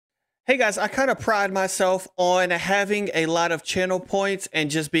Hey guys, I kind of pride myself on having a lot of channel points and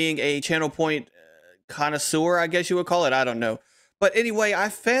just being a channel point connoisseur, I guess you would call it. I don't know. But anyway, I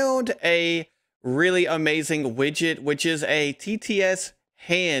found a really amazing widget, which is a TTS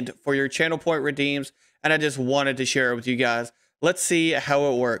hand for your channel point redeems. And I just wanted to share it with you guys. Let's see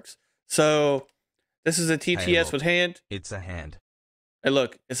how it works. So this is a TTS with hand. It's a hand. Hey,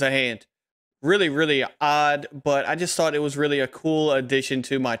 look, it's a hand. Really odd, but I just thought it was really a cool addition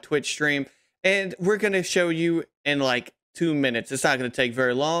to my Twitch stream, and we're going to show you in like 2 minutes. It's not going to take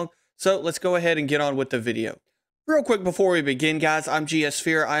very long, so let's go ahead and get on with the video. Real quick before we begin, guys, I'm GS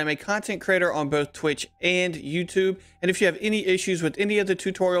Sphere. I am a content creator on both Twitch and YouTube, and if you have any issues with any of the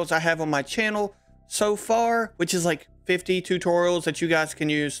tutorials I have on my channel so far, which is like 50 tutorials that you guys can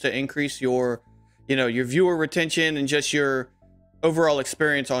use to increase your, your viewer retention and just your overall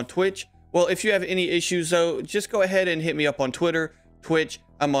experience on Twitch. Well, if you have any issues, though, just go ahead and hit me up on Twitter, Twitch.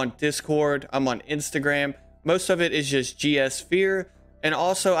 I'm on Discord. I'm on Instagram. Most of it is just GS Sphere. And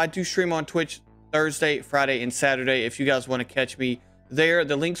also, I do stream on Twitch Thursday, Friday, and Saturday. If you guys want to catch me there,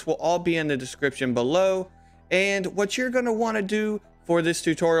 the links will all be in the description below. And what you're going to want to do for this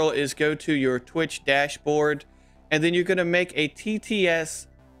tutorial is go to your Twitch dashboard, and then you're going to make a TTS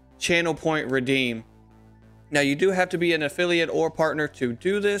channel point redeem. Now, you do have to be an affiliate or partner to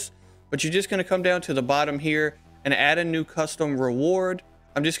do this, but you're just going to come down to the bottom here and add a new custom reward.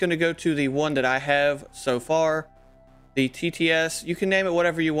 I'm just going to go to the one that I have so far, the TTS. You can name it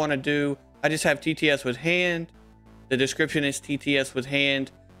whatever you want to do. I just have TTS with hand. The description is TTS with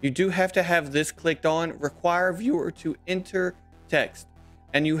hand. You do have to have this clicked on, require viewer to enter text.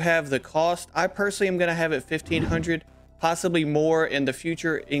 And you have the cost. I personally am going to have it 1,500, possibly more in the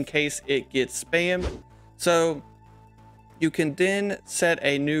future in case it gets spammed. So you can then set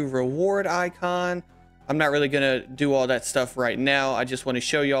a new reward icon. I'm not really going to do all that stuff right now. I just want to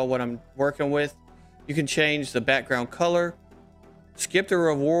show y'all what I'm working with. You can change the background color, skip the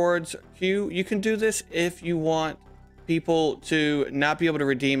rewards queue. You can do this if you want people to not be able to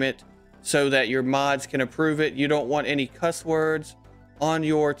redeem it so that your mods can approve it. You don't want any cuss words on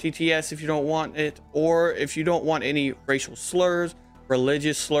your TTS if you don't want it, or if you don't want any racial slurs,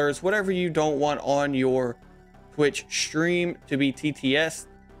 religious slurs, whatever you don't want on your Twitch stream to be TTS,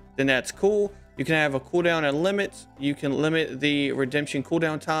 then that's cool. You can have a cooldown and limits. You can limit the redemption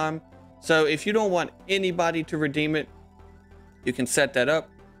cooldown time. So if you don't want anybody to redeem it, you can set that up.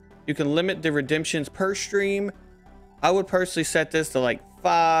 You can limit the redemptions per stream. I would personally set this to like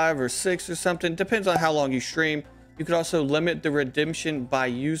 5 or 6 or something. Depends on how long you stream. You could also limit the redemption by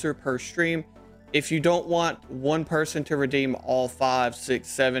user per stream. If you don't want one person to redeem all 5, 6,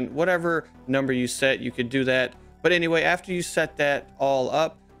 7, whatever number you set, you could do that. But anyway, after you set that all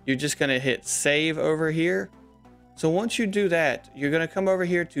up, you're just going to hit save over here. So once you do that, you're going to come over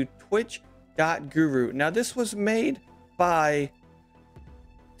here to twitch.guru. Now this was made by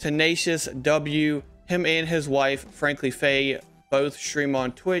Tenacious W. Him and his wife, Frankly Faye, both stream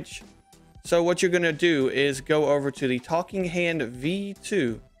on Twitch. So what you're going to do is go over to the Talking Hand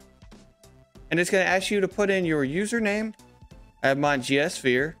V2. And it's going to ask you to put in your username. I have mine GS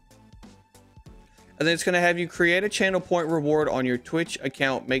Sphere. And then it's going to have you create a channel point reward on your Twitch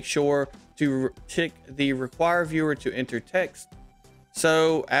account. Make sure to tick the require viewer to enter text.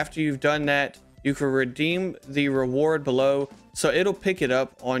 So after you've done that, you can redeem the reward below. So it'll pick it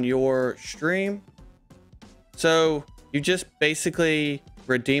up on your stream. So you just basically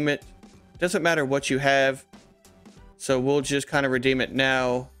redeem it. Doesn't matter what you have. So we'll just kind of redeem it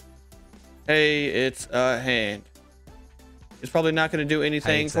now. Hey, it's a hand. It's probably not going to do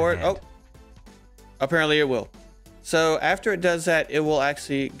anything for it. Oh, apparently it will. So after it does that, it will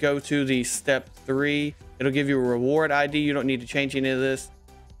actually go to the step 3. It'll give you a reward ID. You don't need to change any of this.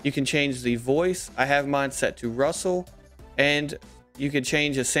 You can change the voice. I have mine set to Russell, and you can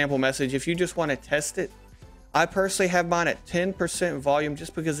change a sample message if you just want to test it. I personally have mine at 10% volume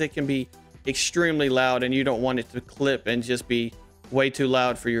just because it can be extremely loud and you don't want it to clip and just be way too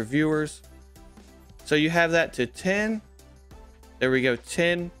loud for your viewers. So you have that to 10. There we go,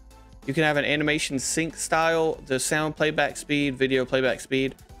 10. You can have an animation sync style, the sound playback speed, video playback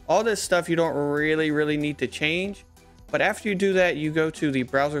speed. All this stuff you don't really need to change. But after you do that, you go to the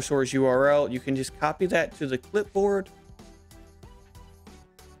browser source URL. You can just copy that to the clipboard.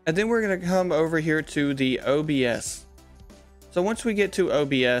 And then we're going to come over here to the OBS. So once we get to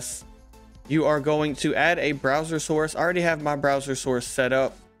OBS, you are going to add a browser source. I already have my browser source set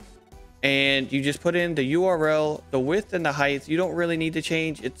up. And you just put in the URL, the width and the height. You don't really need to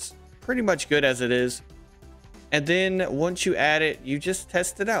change. It's pretty much good as it is. And then once you add it, you just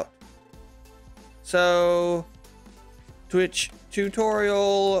test it out. So Twitch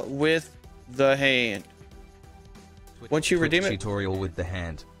tutorial with the hand. Once you redeem it, tutorial with the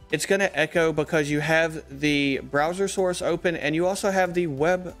hand. It's going to echo because you have the browser source open and you also have the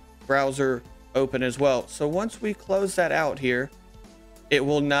web browser open as well. So once we close that out here, it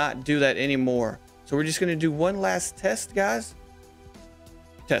will not do that anymore. So we're just going to do one last test, guys.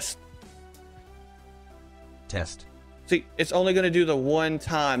 Test. See, it's only going to do the one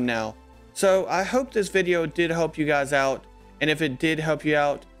time now. So I hope this video did help you guys out. And if it did help you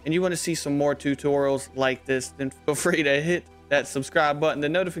out and you want to see some more tutorials like this, then feel free to hit that subscribe button, the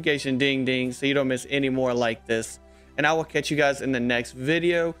notification ding ding, so you don't miss any more like this. And I will catch you guys in the next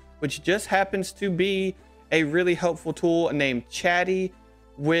video, which just happens to be a really helpful tool named Chatty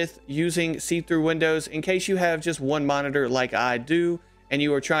with using see-through windows in case you have just one monitor like I do and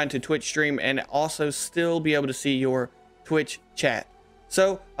you are trying to Twitch stream and also still be able to see your Twitch chat.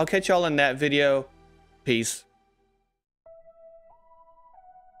 So I'll catch y'all in that video. Peace.